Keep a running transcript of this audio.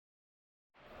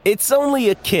It's only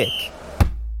a kick,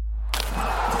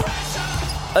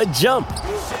 a jump,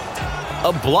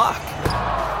 a block.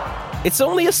 It's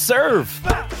only a serve.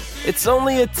 It's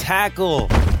only a tackle,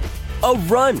 a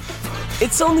run.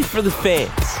 It's only for the fans.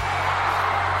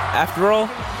 After all,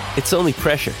 it's only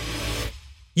pressure.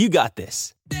 You got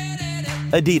this.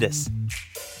 Adidas.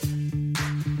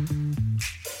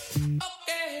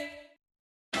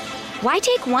 Why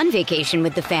take one vacation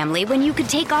with the family when you could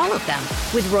take all of them?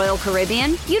 With Royal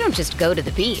Caribbean, you don't just go to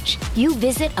the beach. You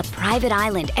visit a private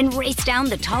island and race down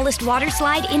the tallest water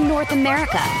slide in North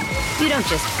America. You don't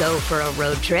just go for a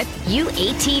road trip. You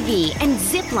ATV and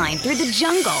zip line through the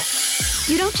jungle.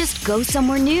 You don't just go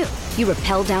somewhere new. You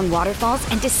rappel down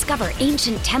waterfalls and discover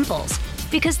ancient temples.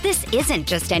 Because this isn't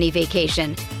just any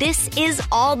vacation. This is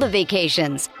all the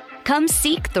vacations. Come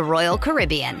seek the Royal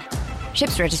Caribbean.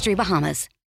 Ships Registry, Bahamas.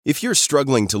 If you're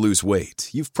struggling to lose weight,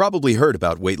 you've probably heard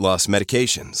about weight loss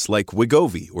medications like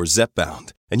Wegovy or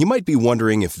Zepbound, and you might be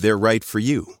wondering if they're right for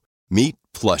you. Meet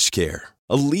PlushCare,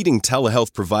 a leading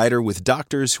telehealth provider with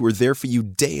doctors who are there for you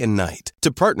day and night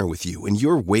to partner with you in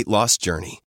your weight loss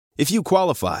journey. If you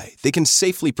qualify, they can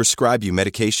safely prescribe you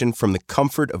medication from the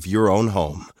comfort of your own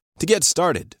home. To get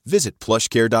started, visit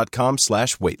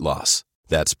plushcare.com/weight-loss.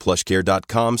 That's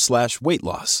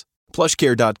plushcare.com/weight-loss.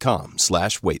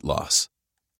 plushcare.com/weight-loss.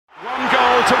 One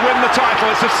goal to win the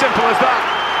title. It's as simple as that.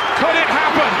 Could it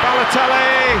happen?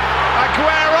 Balotelli,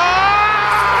 Aguero!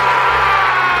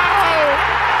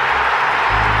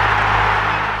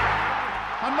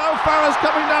 And Mo Farah's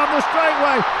coming down the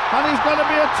straightaway, and he's going to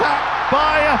be attacked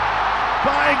by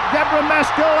Deborah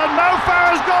Meskel, and Mo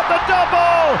Farah's got the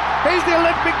double. He's the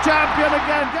Olympic champion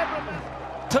again.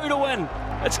 2 to win.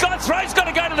 It's gone through. It's got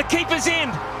to go to the keeper's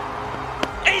end.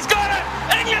 He's got it.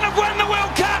 England have won the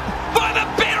World Cup by the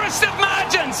barest of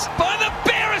margins. By the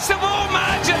barest of all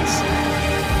margins.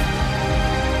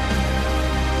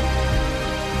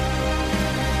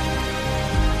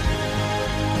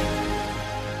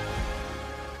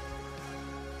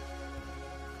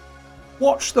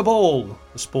 Watch the ball,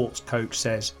 the sports coach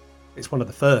says. It's one of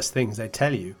the first things they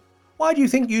tell you. Why do you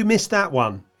think you missed that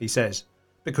one? He says.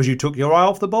 Because you took your eye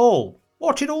off the ball.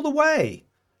 Watch it all the way.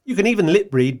 You can even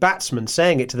lip-read batsmen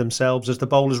saying it to themselves as the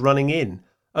bowler's running in.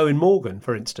 Owen Morgan,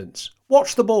 for instance.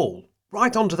 Watch the ball,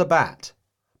 right onto the bat.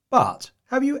 But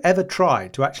have you ever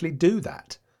tried to actually do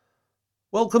that?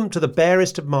 Welcome to the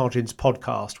Barest of Margins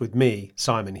podcast with me,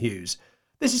 Simon Hughes.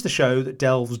 This is the show that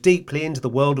delves deeply into the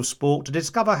world of sport to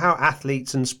discover how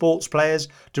athletes and sports players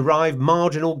derive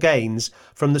marginal gains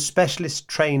from the specialist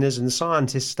trainers and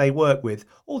scientists they work with,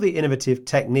 or the innovative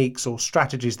techniques or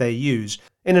strategies they use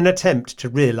in an attempt to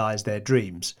realise their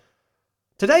dreams.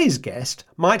 Today's guest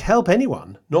might help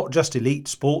anyone, not just elite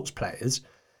sports players.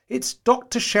 It's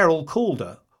Dr. Cheryl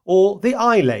Calder, or the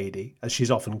Eye Lady, as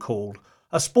she's often called,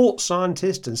 a sports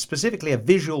scientist and specifically a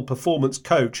visual performance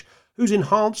coach who's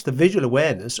enhanced the visual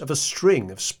awareness of a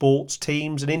string of sports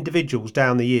teams and individuals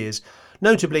down the years,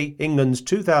 notably England's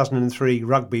 2003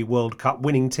 Rugby World Cup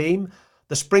winning team,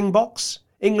 the Springboks,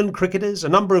 England cricketers, a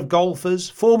number of golfers,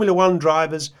 Formula One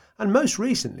drivers, and most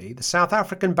recently the South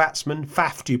African batsman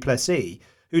Faf du Plessis,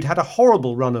 who'd had a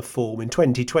horrible run of form in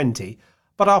 2020,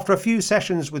 but after a few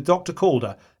sessions with Dr.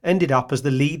 Calder ended up as the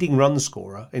leading run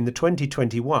scorer in the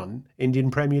 2021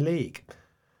 Indian Premier League.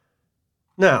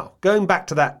 Now, going back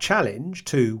to that challenge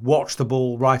to watch the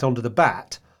ball right onto the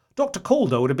bat, Dr.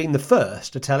 Calder would have been the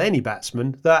first to tell any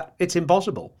batsman that it's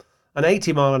impossible. An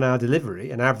 80-mile-an-hour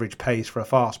delivery, an average pace for a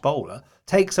fast bowler,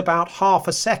 takes about half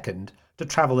a second to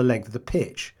travel the length of the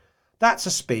pitch. That's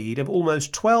a speed of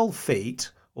almost 12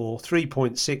 feet, or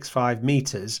 3.65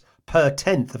 metres, per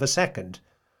tenth of a second.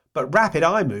 But rapid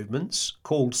eye movements,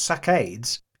 called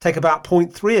saccades, take about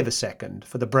 0.3 of a second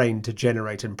for the brain to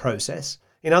generate and process.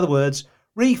 In other words,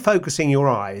 refocusing your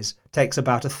eyes takes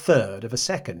about a third of a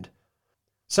second.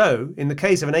 So, in the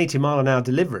case of an 80-mile-an-hour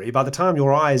delivery, by the time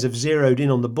your eyes have zeroed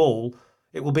in on the ball,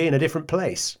 it will be in a different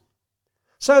place.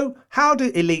 So, how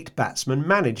do elite batsmen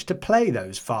manage to play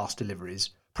those fast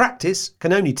deliveries? Practice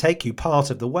can only take you part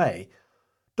of the way.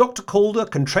 Dr. Calder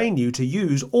can train you to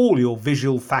use all your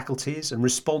visual faculties and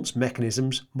response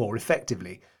mechanisms more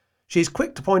effectively. She is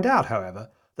quick to point out, however,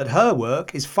 that her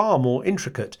work is far more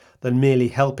intricate than merely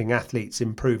helping athletes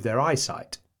improve their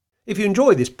eyesight. If you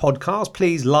enjoy this podcast,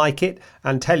 please like it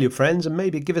and tell your friends and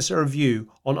maybe give us a review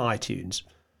on iTunes.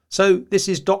 So this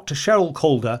is Dr. Cheryl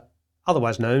Calder,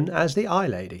 otherwise known as the Eye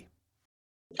Lady.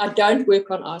 I don't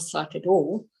work on eyesight at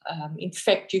all. In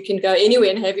fact, you can go anywhere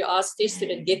and have your eyes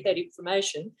tested and get that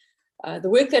information. The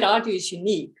work that I do is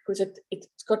unique because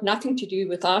it's got nothing to do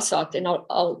with eyesight, and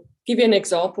I'll give you an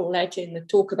example later in the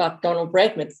talk about Donald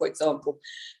Bradman, for example.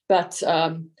 But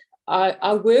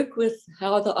I work with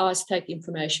how the eyes take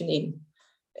information in.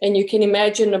 And you can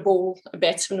imagine a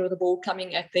batsman with a ball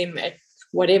coming at them at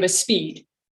whatever speed.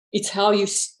 It's how you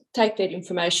take that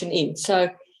information in. So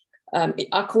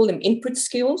I call them input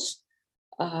skills.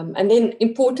 And then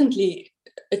importantly,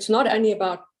 it's not only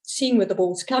about seeing where the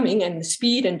ball's coming and the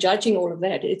speed and judging all of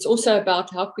that. It's also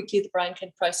about how quickly the brain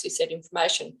can process that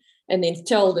information and then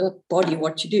tell the body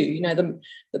what to do. You know,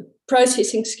 the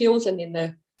processing skills and then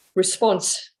the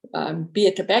response, be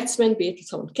it a batsman, be it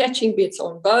someone catching, be it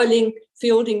someone bowling,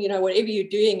 fielding, you know, whatever you're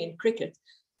doing in cricket,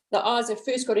 the eyes have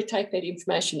first got to take that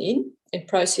information in and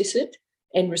process it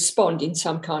and respond in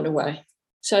some kind of way.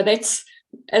 So that's,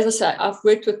 as I say, I've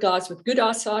worked with guys with good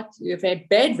eyesight who've had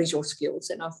bad visual skills,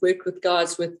 and I've worked with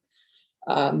guys with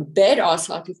bad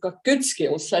eyesight who've got good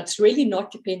skills. So it's really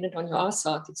not dependent on your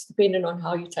eyesight. It's dependent on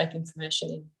how you take information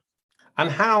in. And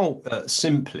how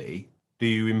simply do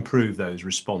you improve those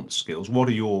response skills? What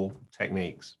are your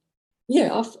techniques?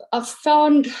 Yeah,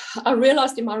 I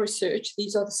realized in my research,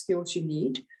 these are the skills you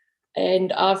need.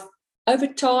 And over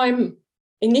time,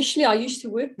 initially I used to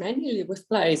work manually with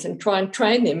players and try and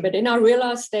train them, but then I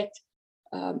realized that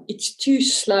it's too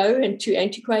slow and too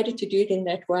antiquated to do it in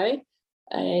that way.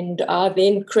 And I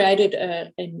then created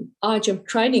an iGym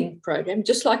training program.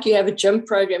 Just like you have a gym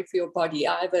program for your body,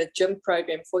 I have a gym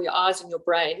program for your eyes and your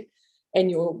brain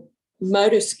and your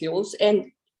motor skills,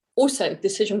 and also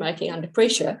decision-making under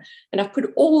pressure. And I've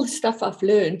put all the stuff I've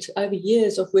learned over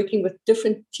years of working with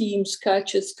different teams,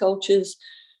 coaches, cultures,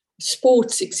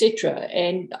 sports, etc.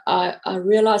 And I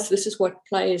realized this is what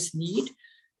players need.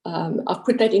 I've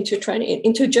put that into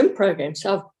a gym program.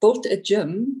 So I've built a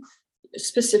gym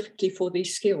specifically for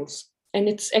these skills. And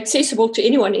it's accessible to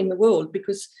anyone in the world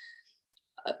because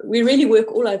we really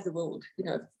work all over the world, you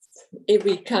know,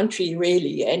 every country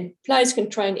really, and players can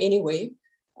train anywhere.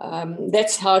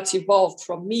 That's how it's evolved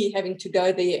from me having to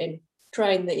go there and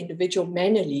train the individual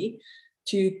manually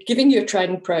to giving you a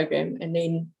training program and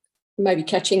then maybe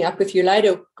catching up with you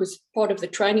later, because part of the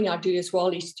training I do as well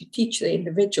is to teach the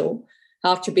individual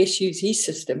how to best use his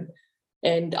system.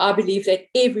 And I believe that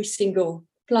every single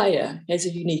player has a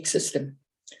unique system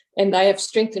and they have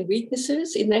strengths and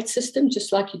weaknesses in that system,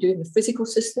 just like you do in the physical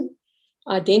system.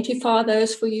 I identify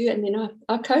those for you and then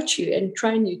I coach you and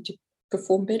train you to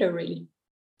perform better, really.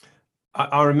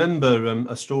 I remember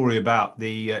a story about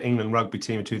the England rugby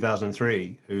team of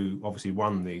 2003, who obviously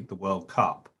won the World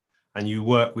Cup, and you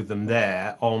worked with them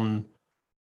there on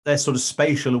their sort of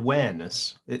spatial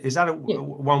awareness. Is that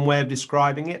one way of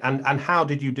describing it? And how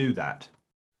did you do that?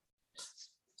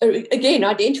 Again,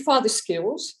 identify the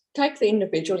skills, take the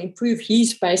individual, improve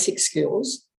his basic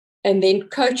skills, and then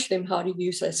coach them how to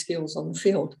use those skills on the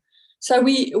field. So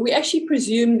we actually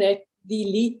presume that the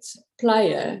elite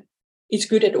player is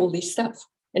good at all this stuff,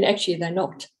 and actually they're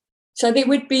not. So there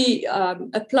would be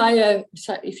a player,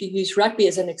 so if you use rugby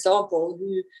as an example,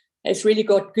 who has really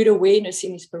got good awareness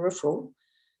in his peripheral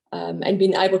and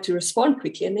been able to respond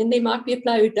quickly, and then there might be a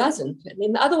player who doesn't. And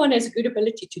then the other one has a good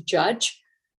ability to judge,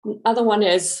 another one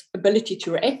has ability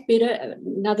to react better,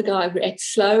 another guy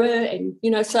reacts slower, and,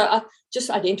 you know, so just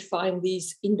identifying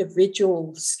these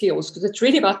individual skills, because it's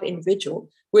really about the individual,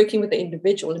 working with the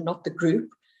individual and not the group,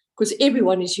 because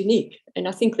everyone is unique. And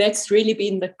I think that's really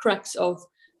been the crux of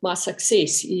my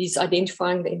success, is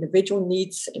identifying the individual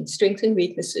needs and strengths and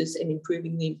weaknesses and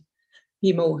improving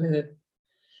him or her.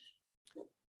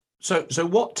 So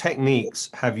what techniques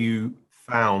have you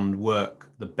found work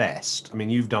the best? I mean,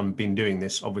 you've been doing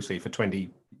this obviously for 20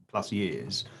 plus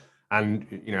years. And,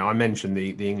 you know, I mentioned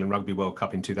the England Rugby World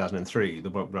Cup in 2003, the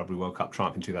Rugby World Cup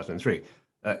triumph in 2003.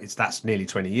 That's nearly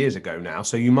 20 years ago now.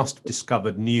 So you must have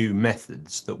discovered new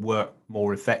methods that work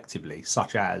more effectively,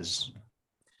 such as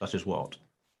what?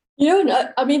 Yeah, no,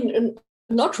 I mean,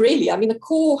 not really. I mean, my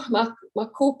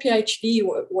core PhD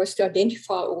was to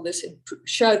identify all this and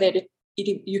show that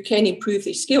you can improve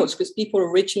these skills, because people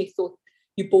originally thought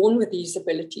you're born with these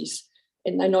abilities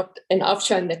and they're not, and I've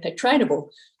shown that they're trainable.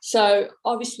 So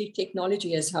obviously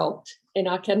technology has helped, and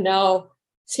I can now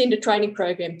send a training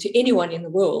program to anyone in the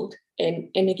world. And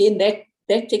again,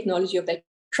 that technology of that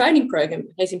training program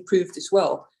has improved as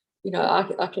well. You know,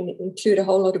 I can include a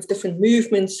whole lot of different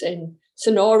movements and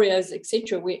scenarios,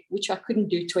 etc., which I couldn't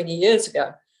do 20 years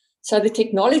ago. So the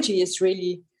technology is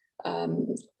really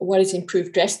what has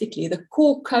improved drastically. The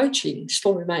core coaching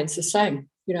still remains the same.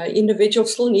 You know, individual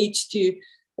still needs to,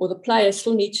 or the player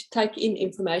still needs to take in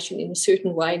information in a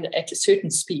certain way and at a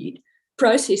certain speed,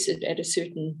 process it at a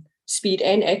certain speed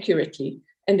and accurately,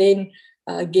 and then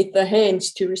get the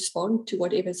hands to respond to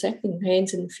whatever's happening,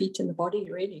 hands and feet and the body,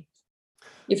 really.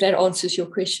 if that answers your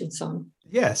question, Simon.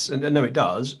 Yes, and no, it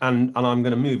does. And I'm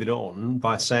going to move it on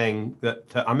by saying that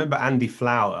I remember Andy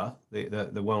Flower,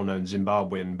 the well-known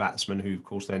Zimbabwean batsman who, of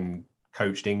course, then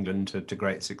coached England to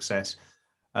great success.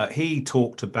 He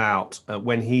talked about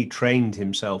when he trained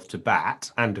himself to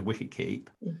bat and to wicket keep,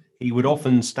 he would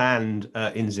often stand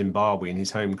in Zimbabwe, in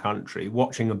his home country,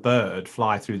 watching a bird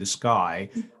fly through the sky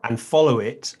and follow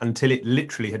it until it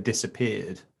literally had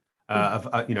disappeared.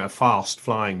 A fast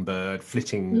flying bird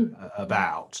flitting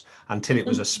about until it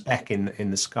was a speck in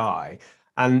the sky.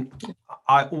 And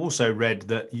I also read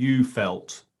that you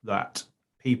felt that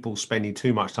people spending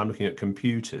too much time looking at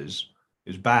computers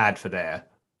is bad for their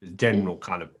general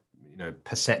kind of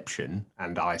perception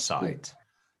and eyesight.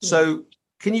 So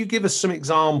can you give us some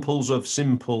examples of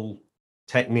simple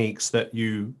techniques that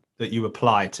you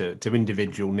apply to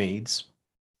individual needs?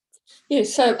 Yeah,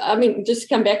 so I mean, just to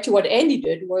come back to what Andy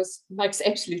did makes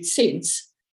absolute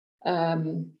sense.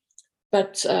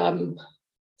 But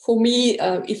for me,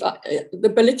 the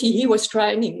ability he was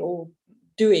training or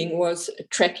doing was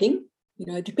tracking,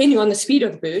 depending on the speed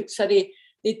of the bird. So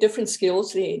they're different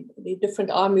skills, they're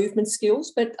different eye movement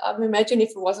skills. But I imagine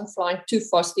if it wasn't flying too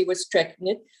fast, he was tracking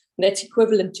it. And that's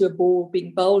equivalent to a ball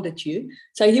being bowled at you.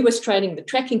 So he was training the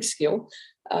tracking skill.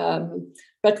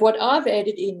 But what I've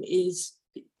added in is,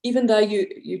 even though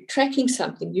you're tracking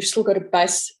something, you've still got to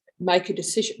make a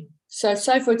decision. So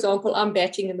say, for example, I'm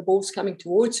batting and the ball's coming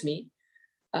towards me.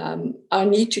 I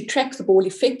need to track the ball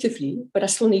effectively, but I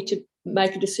still need to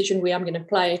make a decision where I'm going to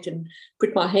play it and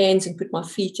put my hands and put my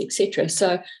feet, etc.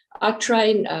 So I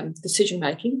train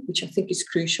decision-making, which I think is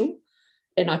crucial.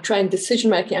 And I train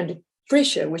decision-making under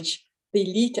pressure, which the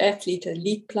elite athlete,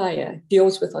 elite player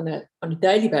deals with on a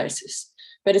daily basis.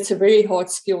 But it's a very hard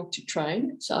skill to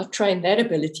train. So I train that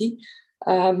ability.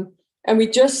 And we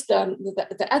just,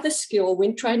 the other skill,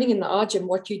 when training in the eye gym,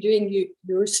 what you're doing,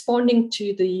 you're responding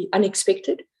to the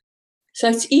unexpected. So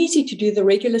it's easy to do the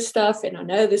regular stuff, and I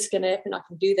know this is going to happen, I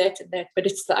can do that and that, but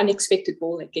it's the unexpected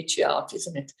ball that gets you out,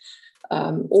 isn't it?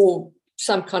 Or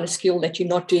some kind of skill that you're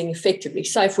not doing effectively.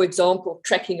 Say, for example,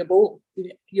 tracking a ball.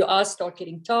 Your eyes start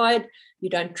getting tired, you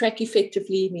don't track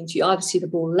effectively, it means you either see the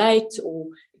ball late or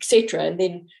etc., and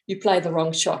then you play the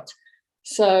wrong shot.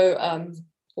 So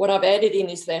what I've added in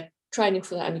is that training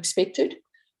for the unexpected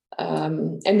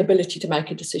and the ability to make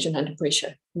a decision under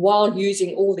pressure while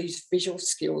using all these visual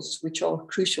skills, which are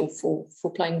crucial for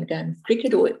playing the game of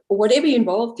cricket or whatever you're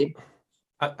involved in.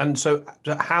 And so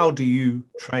how do you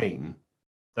train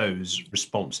those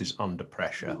responses under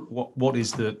pressure?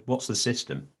 What's the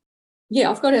system? Yeah,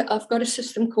 I've got a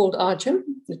system called iGym,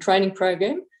 the training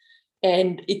program,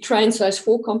 and it trains those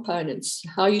 4 components: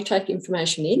 how you take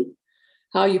information in,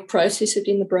 how you process it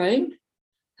in the brain,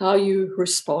 how you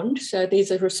respond. So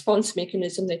there's a response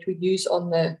mechanism that we use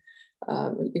on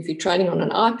if you're training on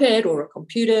an iPad or a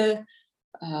computer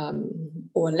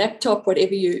or a laptop,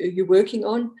 whatever you're working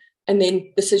on, and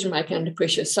then decision making under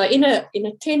pressure. So in a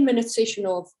 10-minute session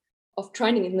of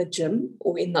training in the gym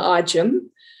or in the iGym,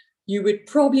 you would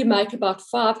probably make about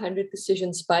 500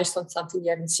 decisions based on something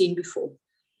you haven't seen before.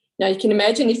 Now, you can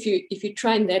imagine if you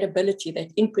train that ability,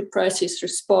 that input, process,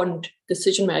 respond,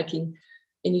 decision-making,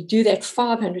 and you do that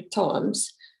 500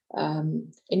 times,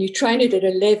 and you train it at a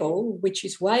level which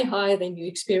is way higher than you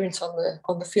experience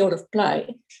on the field of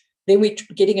play, then we're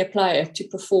getting a player to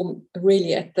perform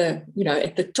really at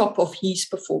the top of his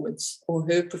performance or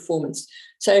her performance.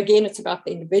 So again, it's about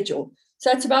the individual. So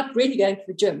it's about really going to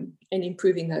the gym and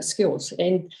improving those skills.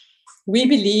 And we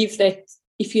believe that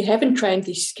if you haven't trained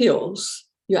these skills,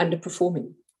 you're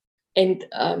underperforming. And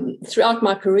throughout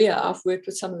my career, I've worked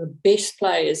with some of the best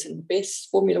players and the best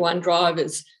Formula One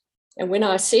drivers. And when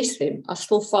I assess them, I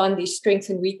still find these strengths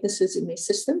and weaknesses in their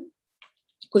system.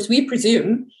 Because we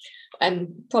presume,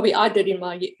 and probably I did in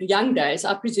my young days,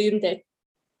 I presumed that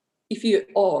if you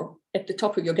are at the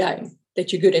top of your game,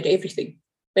 that you're good at everything.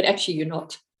 But actually, you're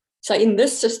not. So in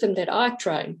this system that I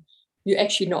train, you're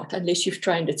actually not, unless you've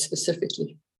trained it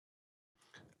specifically.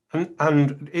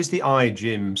 And is the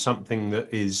iGym something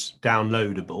that is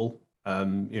downloadable?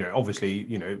 Obviously,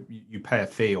 you pay a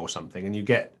fee or something, and you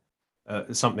get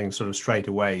something sort of straight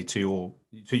away so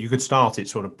you could start it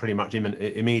sort of pretty much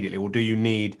immediately, or do you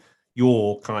need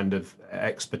your kind of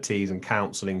expertise and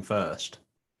counselling first?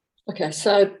 Okay,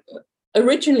 so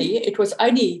originally it was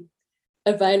only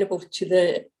available to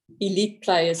the elite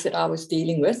players that I was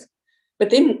dealing with. But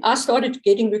then I started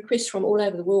getting requests from all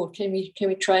over the world. Can we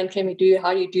train? Can we do?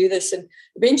 How do you do this? And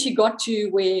eventually got to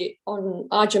where on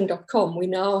iGym.com, we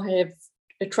now have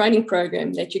a training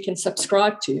program that you can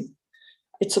subscribe to.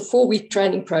 It's a 4-week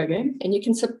training program, and you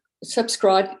can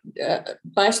subscribe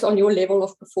based on your level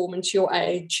of performance, your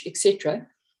age, etc.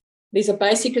 There's a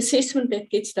basic assessment that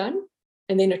gets done,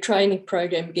 and then a training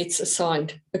program gets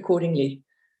assigned accordingly.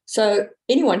 So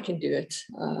anyone can do it.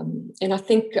 And I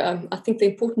think the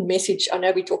important message, I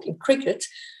know we're talking cricket,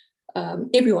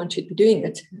 everyone should be doing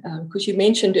it, because you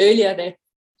mentioned earlier that,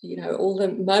 all the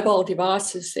mobile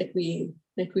devices that we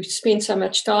spend so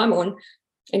much time on,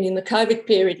 and in the COVID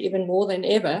period even more than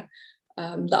ever,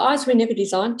 the eyes were never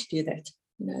designed to do that.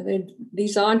 They're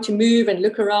designed to move and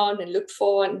look around and look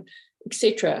for and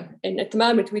etc. And at the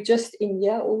moment we're just in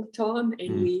here all the time,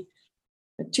 and we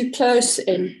are too close,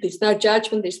 and there's no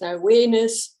judgment, there's no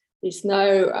awareness, there's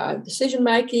no decision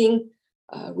making.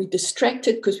 We're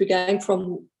distracted because we're going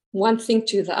from one thing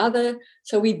to the other.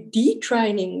 So we're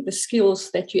detraining the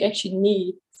skills that you actually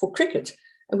need for cricket,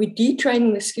 and we're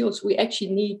detraining the skills we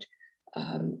actually need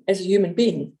as a human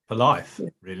being. For life,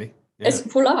 really. Yeah. As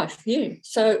for life, yeah.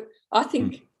 So I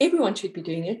think everyone should be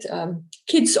doing it.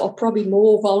 Kids are probably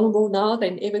more vulnerable now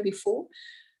than ever before.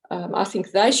 I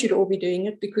think they should all be doing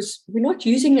it, because we're not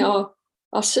using our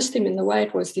system in the way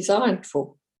it was designed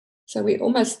for. So we're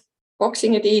almost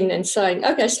boxing it in and saying,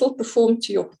 okay, still perform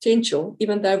to your potential,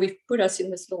 even though we've put us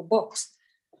in this little box.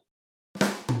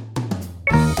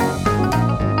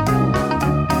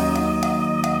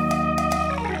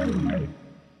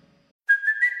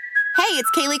 Hey,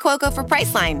 it's Kaylee Cuoco for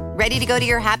Priceline. Ready to go to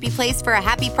your happy place for a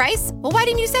happy price? Well, why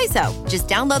didn't you say so? Just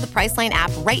download the Priceline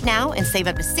app right now and save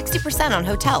up to 60% on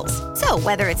hotels. So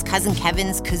whether it's Cousin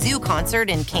Kevin's Kazoo Concert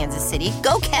in Kansas City,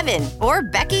 go Kevin, or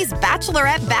Becky's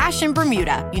Bachelorette Bash in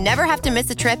Bermuda, you never have to miss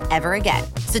a trip ever again.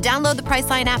 So download the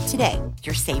Priceline app today.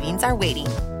 Your savings are waiting.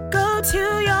 Go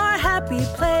to your happy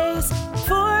place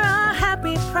for a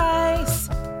happy price.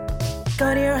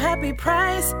 Go to your happy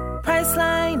price,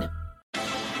 Priceline.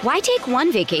 Why take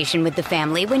one vacation with the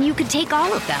family when you could take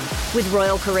all of them? With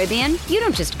Royal Caribbean, you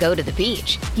don't just go to the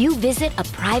beach. You visit a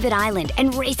private island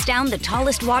and race down the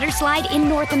tallest water slide in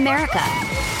North America.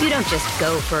 You don't just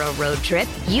go for a road trip.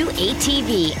 You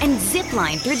ATV and zip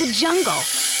line through the jungle.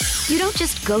 You don't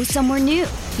just go somewhere new.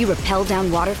 You rappel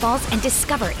down waterfalls and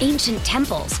discover ancient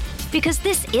temples. Because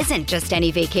this isn't just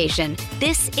any vacation.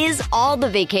 This is all the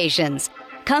vacations.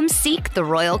 Come seek the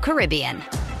Royal Caribbean.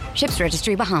 Ships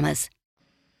Registry, Bahamas.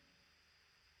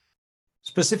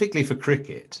 Specifically for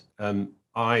cricket,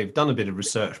 I've done a bit of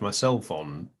research myself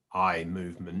on eye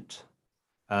movement.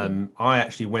 I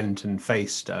actually went and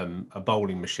faced a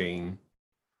bowling machine,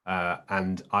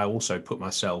 and I also put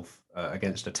myself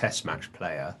against a test match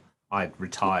player. I'd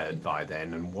retired by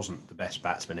then and wasn't the best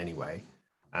batsman anyway,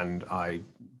 and I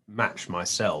matched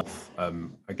myself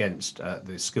against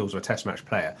the skills of a test match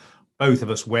player, both of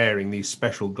us wearing these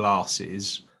special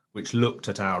glasses which looked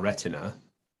at our retina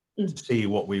to see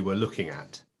what we were looking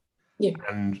at. Yeah.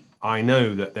 And I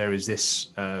know that there is this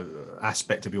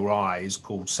aspect of your eyes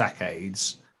called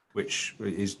saccades, which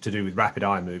is to do with rapid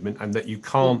eye movement, and that you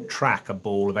can't track a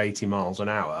ball of 80 miles an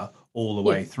hour all the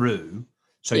way through.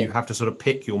 So you have to sort of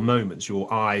pick your moments.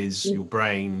 Your eyes, your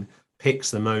brain picks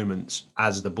the moments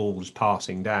as the ball is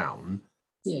passing down,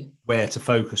 where to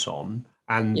focus on.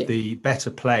 And the better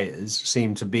players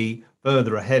seem to be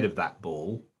further ahead of that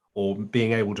ball, or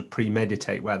being able to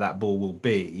premeditate where that ball will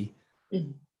be,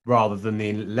 rather than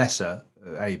the lesser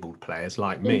abled players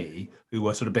like me, who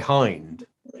were sort of behind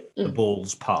the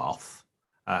ball's path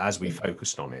as we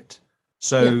focused on it.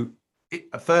 So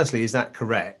firstly, is that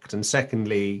correct? And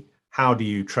secondly, how do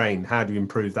you train? How do you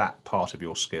improve that part of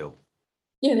your skill?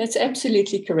 Yeah, that's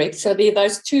absolutely correct. So there are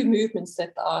those two movements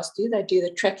that the eyes do. They do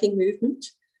the tracking movement,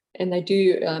 and they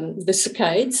do the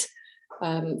saccades.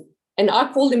 And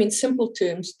I call them in simple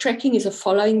terms, tracking is a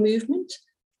following movement,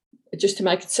 just to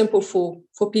make it simple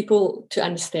for people to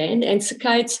understand. And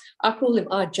saccades, I call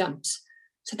them eye jumps.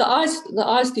 So the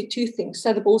eyes do two things.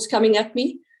 So the ball's coming at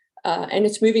me and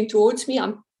it's moving towards me.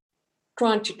 I'm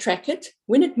trying to track it.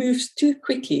 When it moves too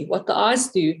quickly, what the eyes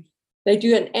do, they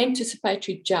do an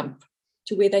anticipatory jump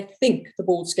to where they think the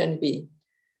ball's going to be.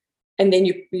 And then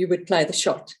you would play the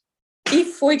shot.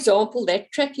 If, for example,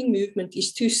 that tracking movement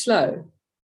is too slow,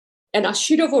 and I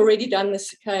should have already done the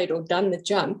saccade or done the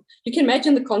jump, you can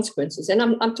imagine the consequences. And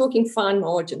I'm talking fine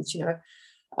margins,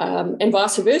 and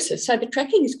vice versa. So the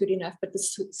tracking is good enough, but the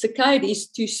saccade is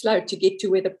too slow to get to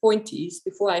where the point is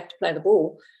before I have to play the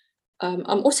ball. I'm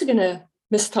also going to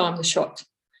mistime the shot,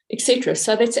 etc.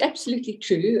 So that's absolutely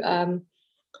true.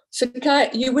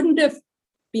 Saccade, you wouldn't have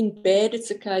been bad at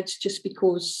saccades just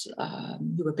because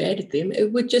you were bad at them.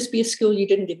 It would just be a skill you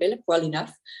didn't develop well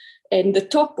enough. And the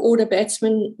top order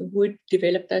batsmen would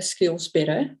develop those skills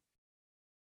better.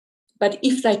 But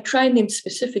if they train them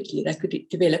specifically, they could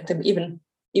develop them even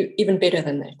even better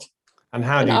than that. And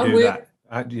how do you do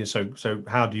that? So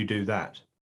how do you do that?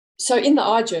 So in the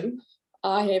iGym,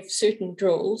 I have certain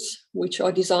drills which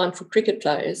are designed for cricket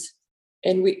players,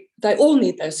 and they all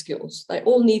need those skills. They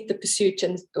all need the pursuit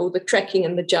or the tracking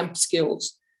and the jump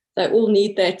skills. They all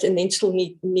need that, and then still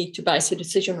need to base a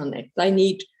decision on that. They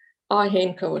need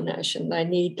eye-hand coordination. They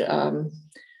need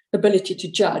ability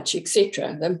to judge,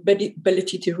 etc. The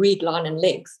ability to read line and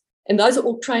length. And those are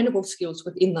all trainable skills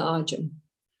within the iGym.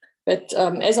 But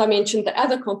as I mentioned, the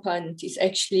other component is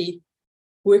actually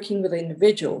working with the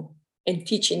individual and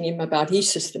teaching him about his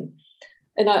system.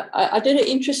 And I did an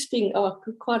interesting,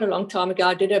 quite a long time ago,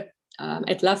 I did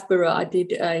at Loughborough, I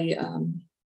did a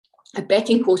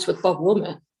batting course with Bob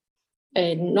Woolmer.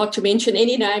 And not to mention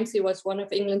any names, he was one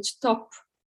of England's top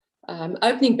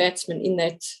opening batsmen in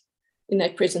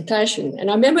that presentation.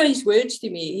 And I remember his words to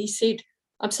me. He said,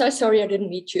 "I'm so sorry I didn't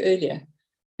meet you earlier,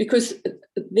 because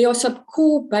there are some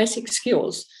core basic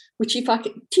skills which if I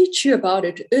could teach you about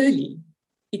it early,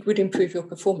 it would improve your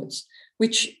performance,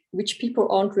 which people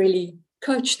aren't really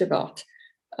coached about."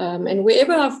 And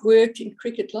wherever I've worked in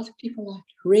cricket, a lot of people are like,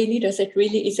 really? Is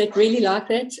that really like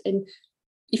that? And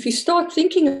if you start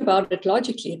thinking about it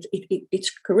logically, it's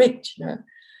correct, you know.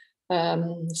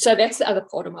 So that's the other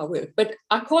part of my work. But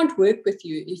I can't work with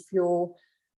you if your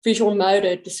visual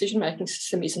motor decision-making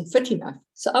system isn't fit enough.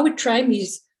 So I would train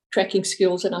these tracking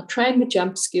skills, and I'll train the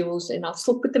jump skills, and I'll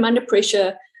still put them under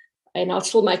pressure, and I'll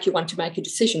still make you want to make a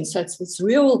decision. So it's this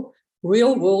real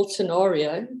world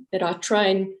scenario that I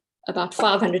train about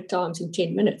 500 times in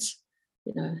 10 minutes.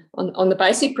 You know, on the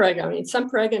basic program. In some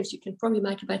programs, you can probably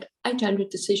make about 800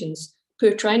 decisions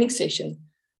per training session.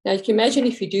 Now, you can imagine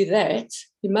if you do that,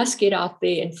 you must get out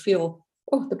there and feel,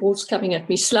 oh, the ball's coming at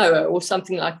me slower or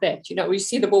something like that. You know, we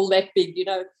see the ball that big, you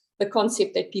know, the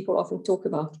concept that people often talk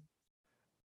about.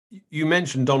 You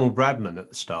mentioned Donald Bradman at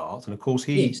the start, and of course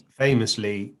he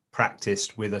famously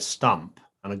practiced with a stump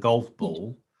and a golf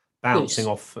ball bouncing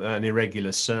off an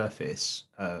irregular surface,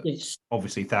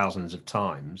 obviously thousands of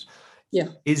times. Yeah.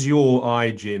 Is your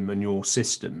iGym and your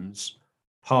systems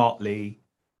partly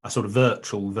a sort of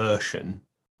virtual version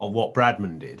of what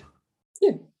Bradman did?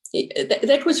 Yeah,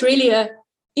 that was really a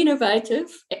innovative,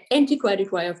 antiquated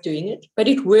way of doing it, but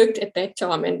it worked at that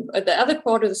time. And the other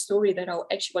part of the story that I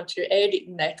actually wanted to add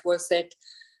in that was that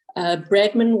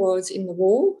Bradman was in the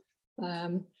war,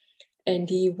 and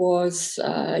he was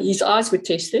his eyes were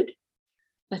tested.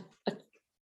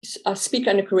 I speak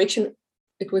under correction.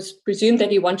 It was presumed that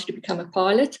he wanted to become a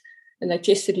pilot, and they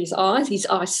tested his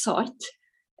eyesight,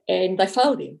 and they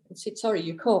failed him and said, "Sorry,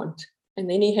 you can't." And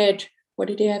then he had, what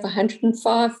did he have,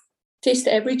 105 test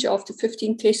average after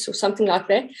 15 tests or something like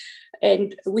that,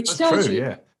 and which That's tells true,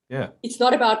 you, yeah, it's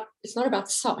not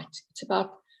about sight. It's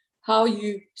about how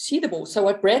you see the ball. So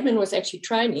what Bradman was actually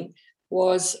training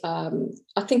was,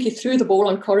 I think he threw the ball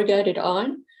on corrugated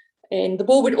iron, and the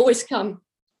ball would always come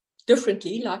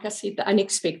differently. Like I said, the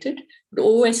unexpected would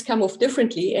always come off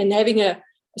differently. And having a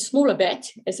smaller bat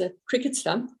as a cricket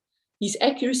stump, his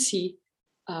accuracy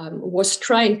was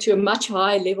trained to a much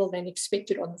higher level than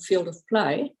expected on the field of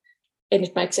play. And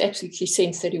it makes absolutely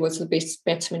sense that he was the best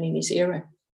batsman in his era.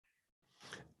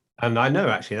 And I know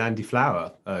actually Andy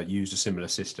Flower used a similar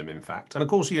system, in fact. And of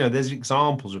course, you know, there's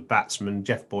examples of batsmen.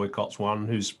 Jeff Boycott's one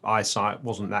whose eyesight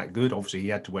wasn't that good. Obviously, he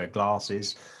had to wear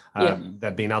glasses. There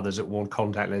have been others that worn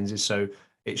contact lenses. So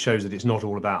it shows that it's not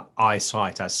all about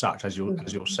eyesight as such, as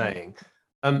you're saying.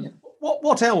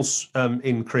 What else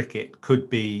in cricket could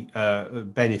be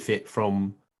benefit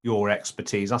from your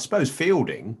expertise? I suppose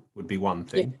fielding would be one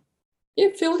thing. Yeah,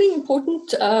 fielding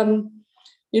important.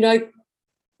 You know,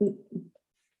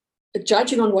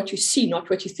 judging on what you see, not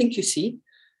what you think you see.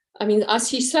 I mean, I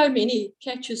see so many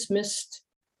catches missed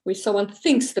where someone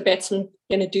thinks the batsman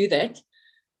going to do that,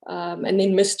 and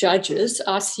then misjudges.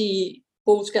 I see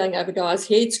balls going over guys'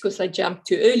 heads because they jump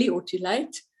too early or too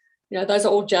late. You know, those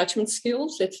are all judgment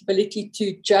skills. That's ability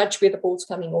to judge where the ball's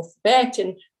coming off the bat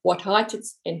and what height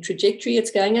and trajectory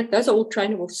it's going at. Those are all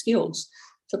trainable skills.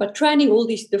 So by training all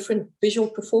these different visual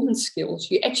performance skills,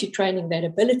 you're actually training that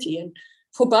ability. And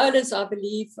for bowlers, I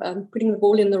believe putting the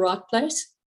ball in the right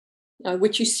place,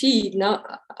 which you see now,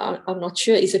 I'm not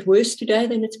sure, is it worse today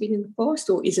than it's been in the past,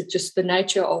 or is it just the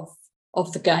nature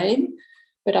of the game?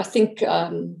 But I think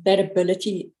that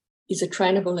ability is a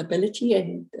trainable ability.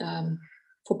 And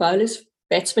for bowlers,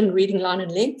 batsmen reading line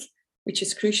and length, which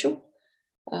is crucial.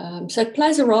 So it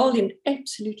plays a role in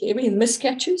absolutely everything.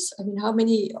 Miscatches, I mean, how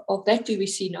many of that do we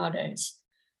see nowadays?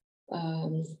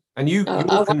 And you're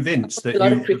convinced that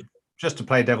you, just to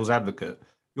play devil's advocate,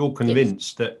 you're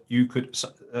convinced that you could,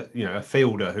 a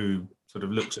fielder who sort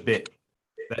of looks a bit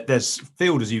There's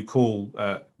fielders you call,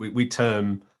 we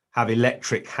term, have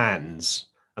electric hands,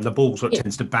 and the ball sort of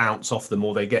tends to bounce off them,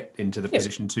 or they get into the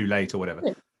position too late or whatever.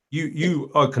 Yeah.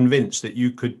 You are convinced that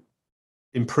you could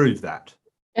improve that?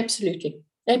 Absolutely,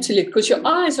 because your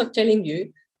eyes are telling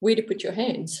you where to put your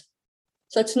hands.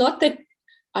 So it's not that,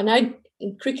 I know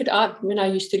in cricket, when I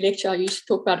used to lecture, I used to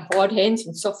talk about hard hands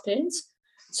and soft hands.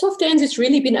 Soft hands is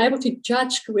really being able to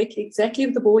judge correctly exactly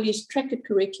if the ball is tracked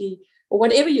correctly, or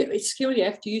whatever skill you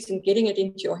have to use in getting it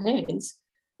into your hands.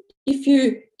 If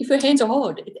your hands are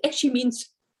hard, it actually means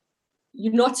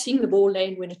you're not seeing the ball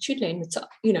land when it should land.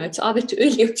 It's either too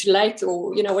early or too late,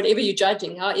 or whatever you're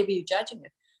judging, however you're judging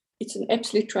it. It's an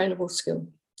absolute trainable skill.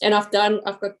 And I've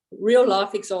got real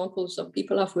life examples of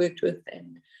people I've worked with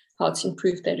and how it's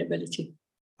improved that ability.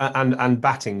 And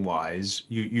batting wise,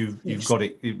 you've got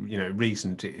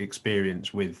recent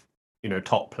experience with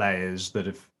top players that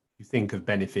you think have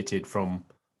benefited from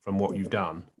what you've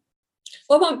done.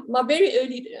 Well, my very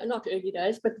not early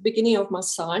days, but the beginning of my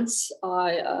science,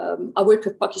 I worked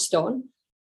with Pakistan,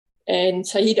 and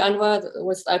Saeed Anwar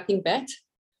was the opening bat,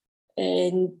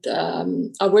 and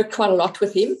I worked quite a lot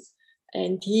with him.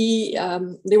 And he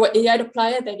had a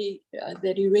player that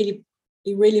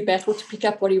he really battled to pick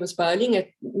up what he was bowling at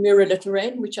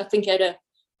Muralitharan, which I think had a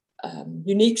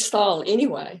unique style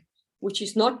anyway, which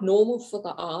is not normal for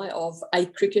the eye of a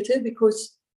cricketer,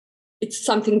 because it's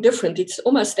something different. It's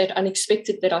almost that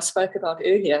unexpected that I spoke about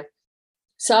earlier.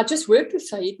 So I just worked with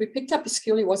Saeed. We picked up a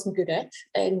skill he wasn't good at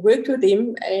and worked with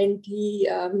him, and he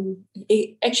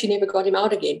actually never got him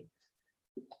out again.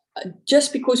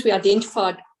 Just because we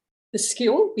identified the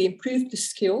skill, we improved the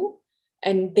skill,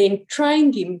 and then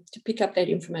trained him to pick up that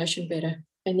information better.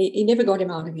 And he never got him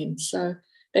out again. So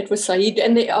that was Saeed.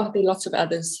 And there are lots of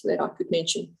others that I could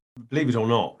mention. Believe it or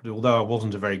not, although I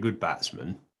wasn't a very good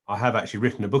batsman, I have actually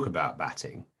written a book about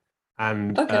batting.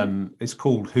 And it's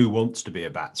called Who Wants to Be a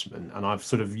Batsman? And I've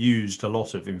sort of used a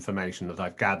lot of information that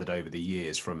I've gathered over the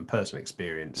years from personal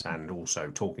experience and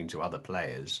also talking to other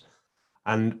players.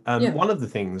 And one of the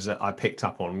things that I picked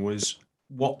up on was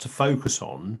what to focus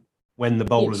on when the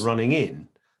bowler's running in.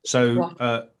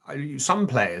 So some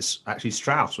players, actually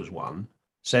Strauss was one,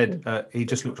 said he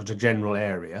just looked at a general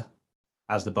area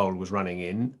as the bowler was running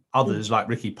in. Others, like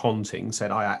Ricky Ponting,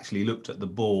 said I actually looked at the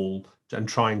ball and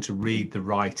trying to read the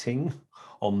writing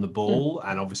on the ball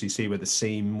and obviously see where the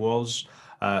seam was.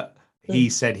 He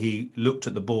said he looked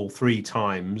at the ball 3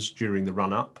 times during the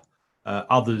run-up.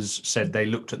 Others said they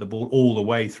looked at the ball all the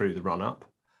way through the run-up.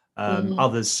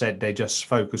 Others said they just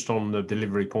focused on the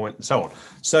delivery point and so on.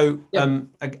 So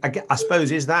I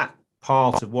suppose, is that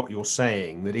part of what you're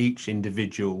saying, that each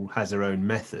individual has their own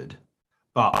method,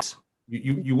 but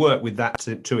you work with that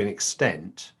to an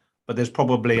extent, but there's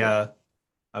probably a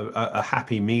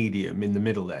happy medium in the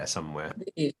middle there somewhere?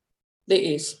 There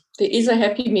is a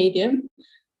happy medium.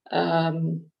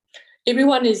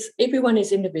 Everyone is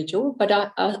individual, but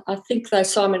I think though,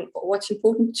 Simon, what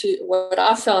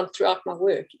I found throughout my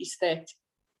work is that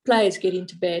players get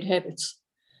into bad habits,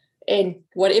 and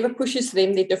whatever pushes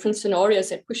them, there are different scenarios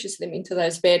that pushes them into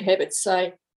those bad habits.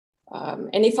 So,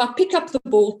 and if I pick up the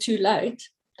ball too late,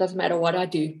 doesn't matter what I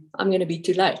do, I'm going to be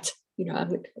too late.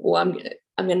 I'm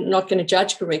not going to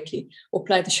judge correctly or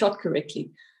play the shot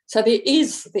correctly. So there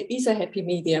is a happy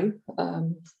medium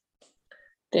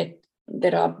that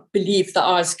I believe the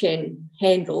eyes can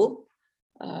handle.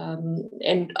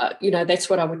 That's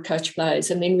what I would coach players.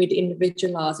 And then we'd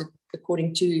individualise it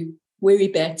according to where he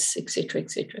bats, etc.,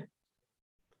 etc.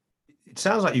 It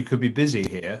sounds like you could be busy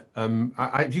here.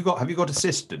 Have you got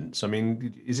assistants? I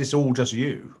mean, is this all just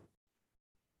you?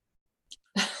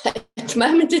 At the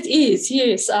moment it is,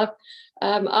 yes. I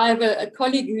have a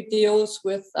colleague who deals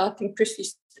with, I think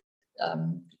Christy's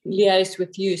liaised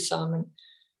with you, Simon,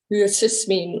 who assists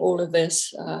me in all of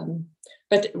this.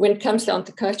 But when it comes down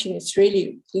to coaching, it's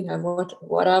really,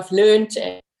 what I've learned.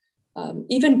 And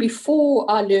even before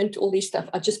I learned all this stuff,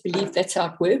 I just believe that's how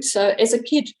it works. So as a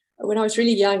kid, when I was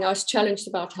really young, I was challenged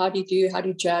about how do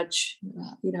you judge,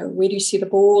 where do you see the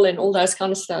ball and all those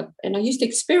kind of stuff. And I used to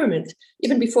experiment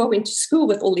even before I went to school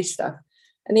with all this stuff.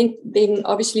 And then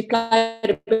obviously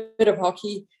played a bit of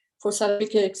hockey for South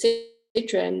Africa,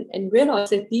 etc., and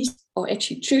realised that these are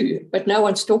actually true, but no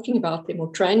one's talking about them or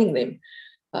training them.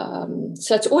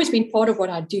 So it's always been part of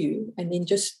what I do, and then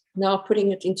just now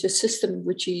putting it into a system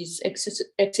which is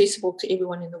accessible to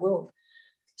everyone in the world.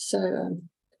 So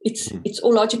it's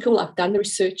all logical. I've done the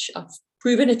research. I've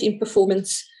proven it in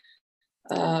performance.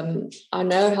 I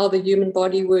know how the human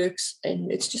body works,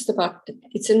 and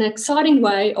it's an exciting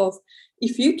way of,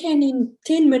 if you can in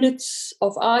 10 minutes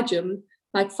of our gym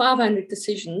make 500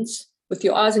 decisions, with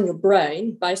your eyes and your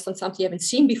brain based on something you haven't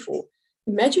seen before.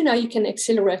 Imagine how you can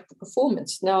accelerate the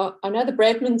performance. Now, I know the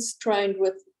Bradmans trained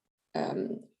with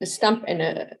a stump and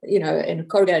a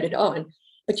corrugated iron,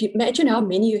 but you imagine how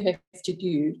many you have to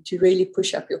do to really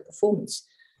push up your performance.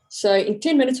 So in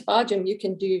 10 minutes of our gym, you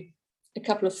can do a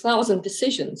couple of thousand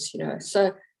decisions,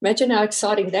 So imagine how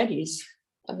exciting that is.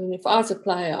 I mean, if I was a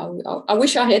player, I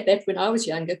wish I had that when I was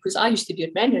younger, because I used to do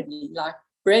it manually, like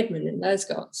Bradman and those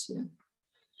guys.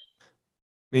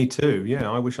 Me too.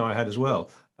 Yeah, I wish I had as well.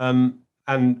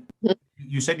 And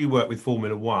you said you work with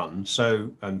Formula One,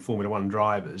 and Formula One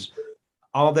drivers.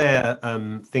 Are there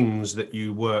things that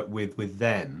you work with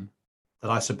them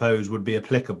that I suppose would be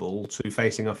applicable to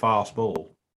facing a fast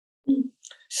ball?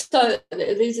 So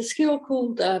there's a skill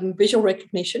called visual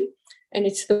recognition, and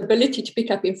it's the ability to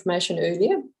pick up information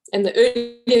earlier. And the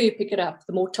earlier you pick it up,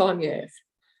 the more time you have.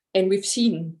 And we've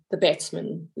seen the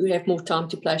batsmen who have more time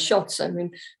to play shots. I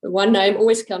mean, one name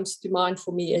always comes to mind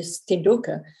for me is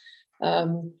Tendulkar.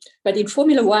 But in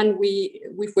Formula One,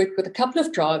 we've worked with a couple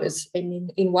of drivers,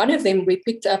 and in one of them, we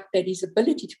picked up that his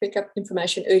ability to pick up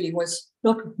information early was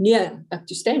not near up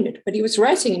to standard, but he was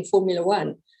racing in Formula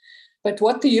One. But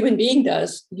what the human being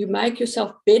does, you make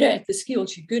yourself better at the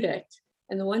skills you're good at,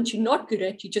 and the ones you're not good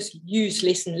at, you just use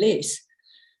less and less.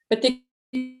 But there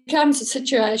comes a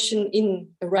situation in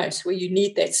a race where you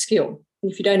need that skill.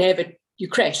 And if you don't have it, you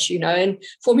crash, And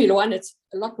Formula One, it's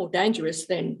a lot more dangerous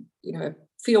than,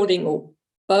 fielding or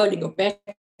bowling or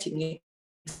batting,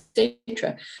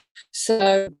 etc.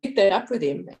 So we picked that up with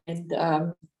him, and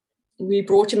we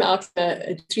brought him out for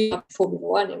a 3-hour Formula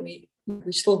One, and we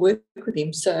still work with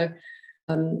him. So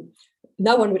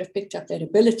no one would have picked up that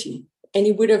ability, and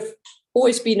he would have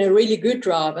always been a really good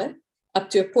driver up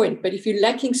to a point. But if you're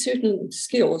lacking certain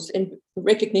skills, and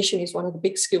recognition is one of the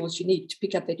big skills you need to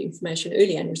pick up that information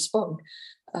early and respond,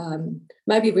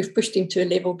 maybe we've pushed him to a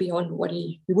level beyond what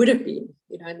he would have been,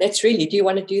 and that's really, do you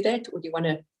want to do that, or do you want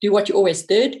to do what you always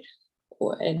did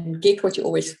and get what you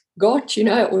always got,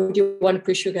 or do you want to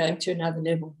push your game to another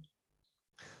level?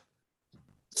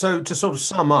 So to sort of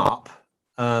sum up,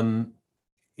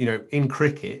 in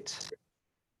cricket,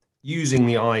 using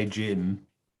the iGym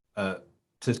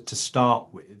to start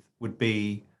with would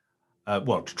be,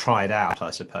 to try it out,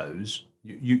 I suppose.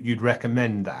 You'd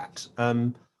recommend that.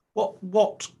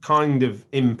 What kind of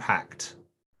impact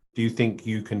do you think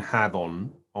you can have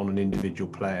on an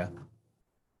individual player?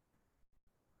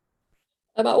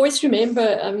 I always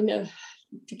remember,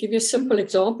 to give you a simple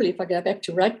example, if I go back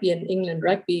to rugby and England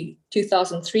rugby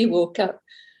 2003 World Cup,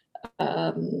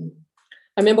 I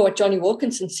remember what Johnny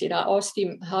Wilkinson said. I asked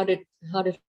him how did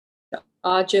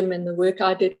our gym and the work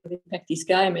I did impact his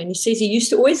game, and he says he used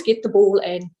to always get the ball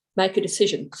and make a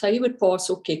decision. So he would pass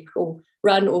or kick or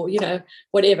run or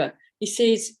whatever. He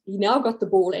says he now got the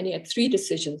ball and he had 3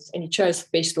 decisions and he chose the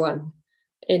best one.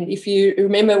 And if you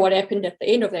remember what happened at the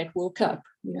end of that World Cup,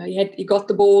 he got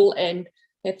the ball and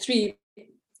had 3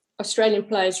 Australian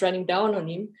players running down on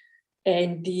him,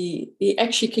 and he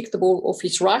actually kicked the ball off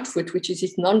his right foot, which is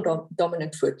his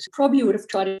non-dominant foot. Probably would have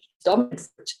tried his dominant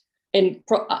foot, and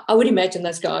I would imagine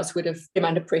those guys would have been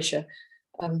under pressure.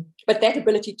 But that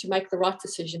ability to make the right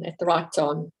decision at the right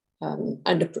time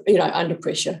under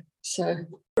pressure. So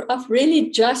I've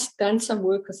really just done some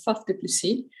work with Faf du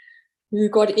Plessis, who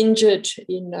got injured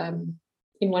in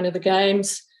one of the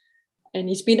games, and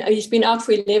he's been out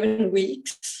for 11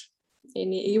 weeks.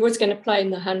 And he was going to play in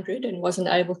the 100 and wasn't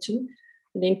able to,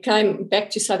 and then came back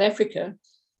to South Africa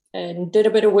and did a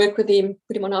bit of work with him,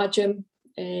 put him on our gym,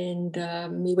 and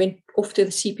he went off to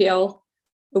the CPL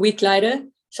a week later.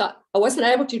 So I wasn't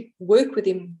able to work with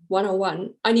him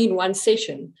one-on-one, only in one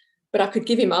session, but I could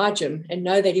give him our gym and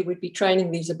know that he would be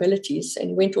training these abilities.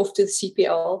 And he went off to the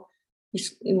CPL.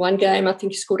 In one game, I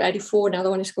think he scored 84, another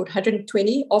one he scored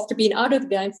 120 after being out of the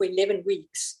game for 11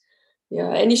 weeks.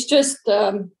 Yeah, and he's just...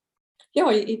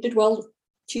 he did well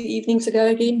 2 evenings ago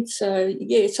again. So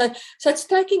it's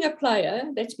taking a player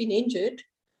that's been injured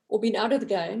or been out of the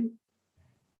game,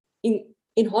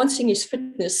 enhancing his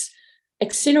fitness,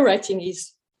 accelerating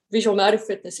his visual motor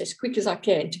fitness as quick as I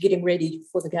can to get him ready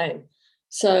for the game.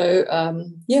 So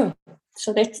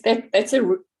so that's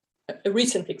a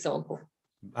recent example.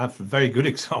 That's a very good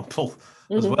example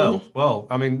as well. Well,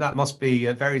 I mean, that must be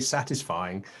very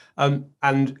satisfying.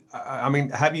 And I mean,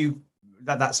 have you?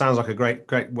 That sounds like a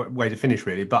great way to finish,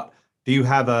 really. But do you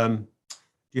have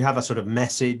a sort of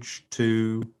message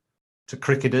to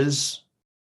cricketers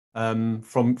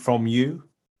from you?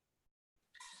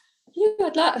 Yeah,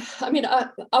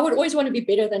 I would always want to be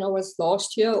better than I was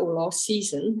last year or last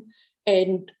season.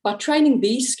 And by training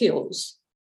these skills,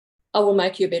 I will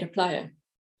make you a better player.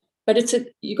 But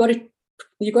you got to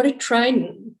you've got to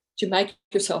train to make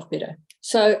yourself better.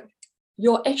 So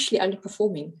you're actually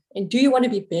underperforming. And do you want to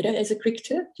be better as a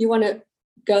cricketer? Do you want to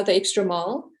go the extra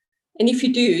mile? And if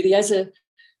you do, there's a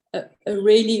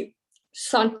really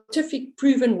scientific,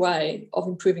 proven way of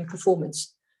improving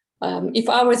performance. If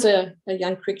I was a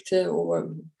young cricketer or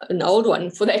an old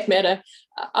one, for that matter,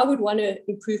 I would want to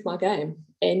improve my game.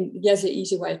 And here's an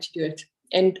easy way to do it.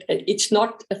 And it's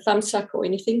not a thumbsuck or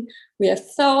anything. We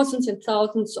have thousands and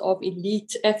thousands of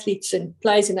elite athletes and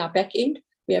players in our back end.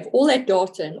 We have all that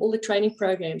data, and all the training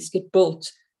programs get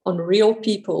built on real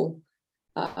people,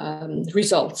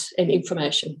 results and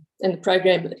information. And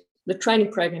the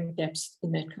training program adapts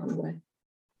in that kind of way.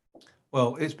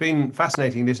 Well, it's been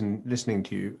fascinating listening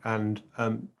to you, and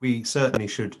we certainly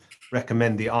should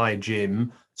recommend the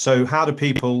iGym. So how do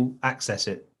people access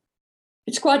it?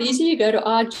 It's quite easy. You go to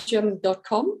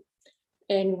igym.com,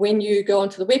 and when you go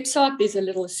onto the website, there's a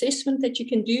little assessment that you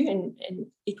can do, and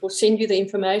it will send you the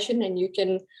information, and you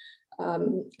can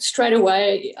straight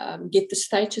away get the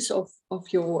status of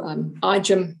your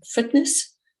iGym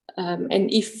fitness.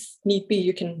 And if need be,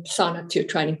 you can sign up to a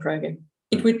training program.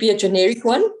 It would be a generic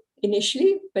one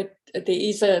initially, but there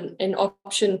is an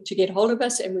option to get hold of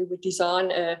us, and we would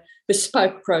design a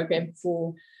bespoke program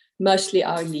for mostly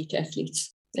our elite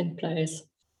athletes and players.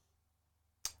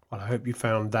 Well, I hope you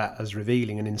found that as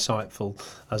revealing and insightful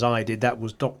as I did. That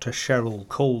was Dr. Cheryl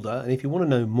Calder. And if you want to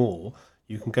know more,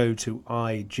 you can go to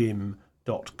igym.com,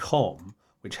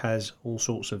 which has all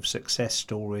sorts of success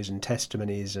stories and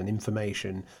testimonies and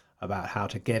information about how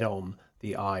to get on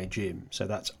the iGym. So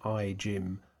that's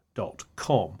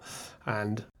igym.com.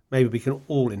 And maybe we can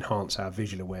all enhance our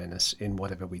visual awareness in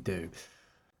whatever we do.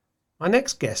 My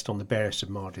next guest on the Barest of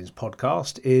Margins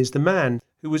podcast is the man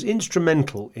who was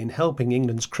instrumental in helping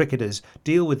England's cricketers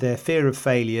deal with their fear of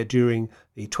failure during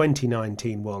the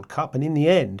 2019 World Cup, and in the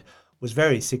end was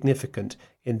very significant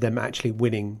in them actually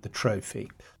winning the trophy.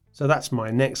 So that's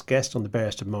my next guest on the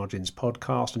Barest of Margins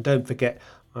podcast. And don't forget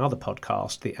my other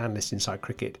podcast, The Analyst Inside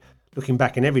Cricket, looking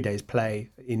back in every day's play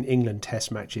in England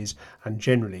Test matches and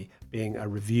generally being a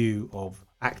review of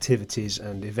activities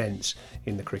and events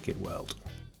in the cricket world.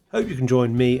 Hope you can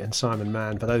join me and Simon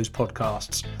Mann for those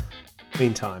podcasts.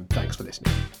 Meantime, thanks for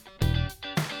listening.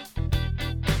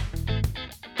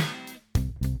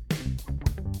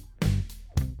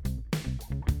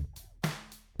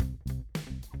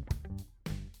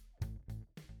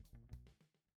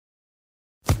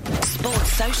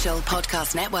 Sports Social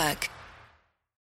Podcast Network.